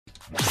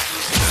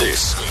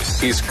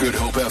This is Good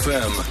Hope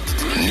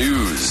FM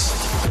News.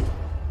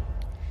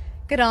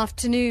 Good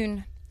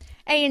afternoon.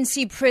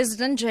 ANC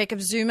President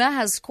Jacob Zuma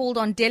has called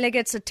on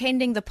delegates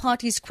attending the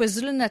party's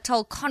KwaZulu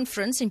Natal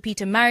conference in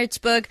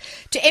Pietermaritzburg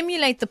to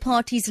emulate the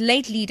party's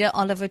late leader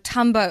Oliver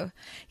Tambo.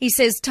 He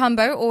says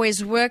Tambo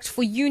always worked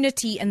for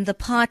unity in the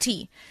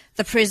party.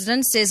 The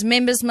president says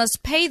members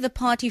must pay the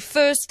party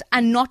first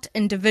and not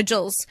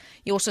individuals.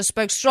 He also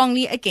spoke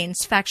strongly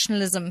against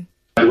factionalism.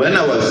 When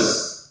I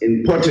was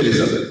in Port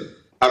Elizabeth,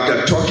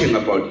 after talking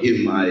about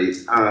him, I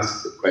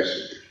asked the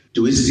question,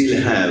 do we still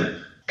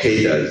have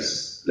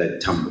cadres like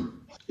Tambo?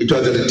 It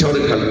was a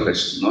rhetorical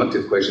question, not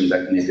a question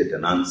that needed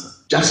an answer.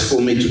 Just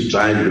for me to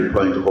drive the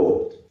point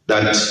home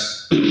that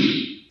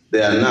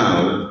there are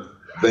now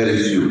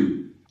very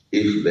few,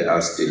 if they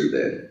are still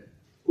there,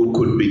 who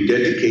could be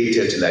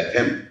dedicated like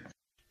him.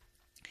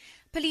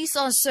 Police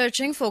are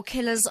searching for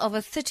killers of a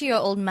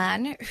 30-year-old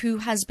man who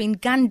has been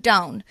gunned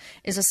down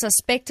in a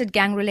suspected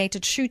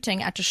gang-related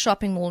shooting at a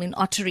shopping mall in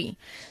Ottery.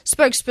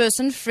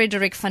 Spokesperson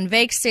Frederick van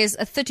Wyk says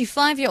a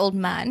 35-year-old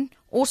man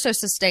also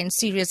sustained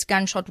serious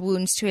gunshot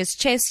wounds to his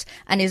chest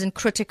and is in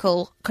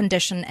critical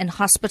condition in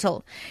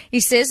hospital. He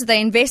says they're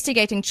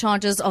investigating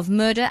charges of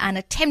murder and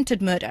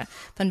attempted murder.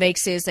 Van Wyk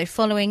says they're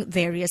following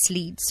various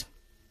leads.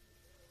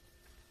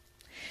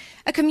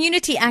 A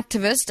community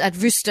activist at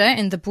Worcester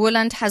in the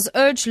Boerland has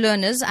urged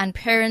learners and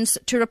parents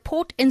to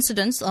report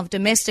incidents of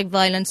domestic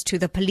violence to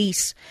the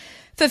police.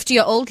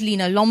 50-year-old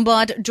Lena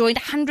Lombard joined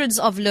hundreds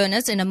of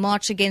learners in a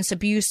march against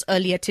abuse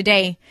earlier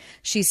today.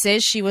 She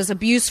says she was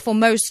abused for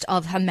most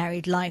of her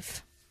married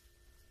life.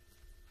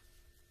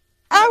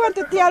 I want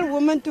to tell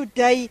women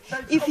today,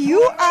 if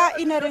you are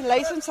in a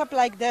relationship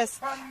like this,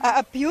 an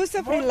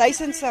abusive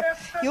relationship,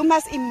 you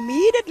must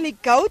immediately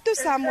go to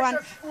someone,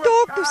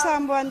 talk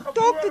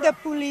to the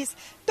police,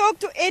 talk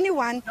to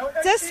anyone,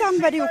 just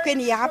somebody who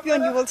can help you,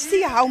 and you will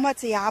see how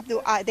much help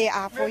they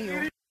are for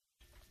you.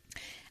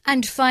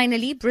 And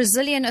finally,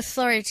 Brazilian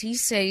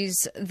authorities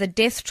says the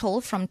death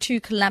toll from 2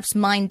 collapsed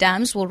mine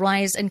dams will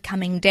rise in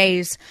coming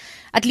days.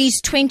 At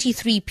least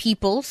 23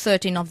 people,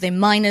 13 of them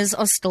minors,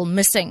 are still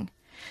missing.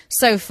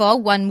 So far,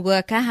 1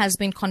 worker has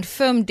been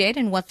confirmed dead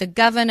in what the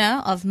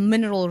governor of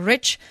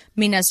mineral-rich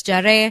Minas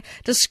Gerais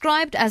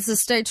described as the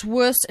state's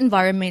worst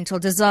environmental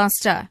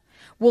disaster.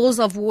 Walls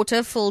of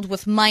water filled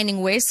with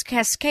mining waste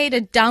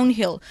cascaded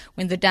downhill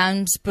when the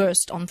dams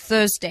burst on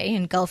Thursday,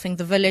 engulfing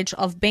the village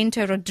of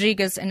Bento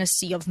Rodrigues in a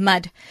sea of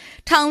mud.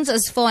 Towns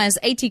as far as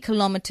 80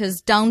 kilometers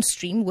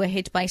downstream were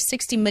hit by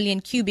 60 million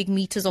cubic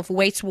meters of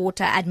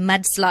wastewater at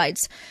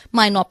mudslides.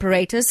 Mine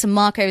operator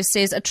Samaco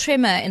says a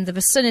tremor in the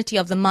vicinity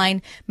of the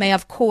mine may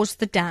have caused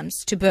the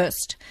dams to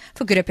burst.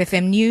 For Good Hope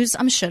FM News,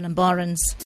 I'm Shirley Barnes.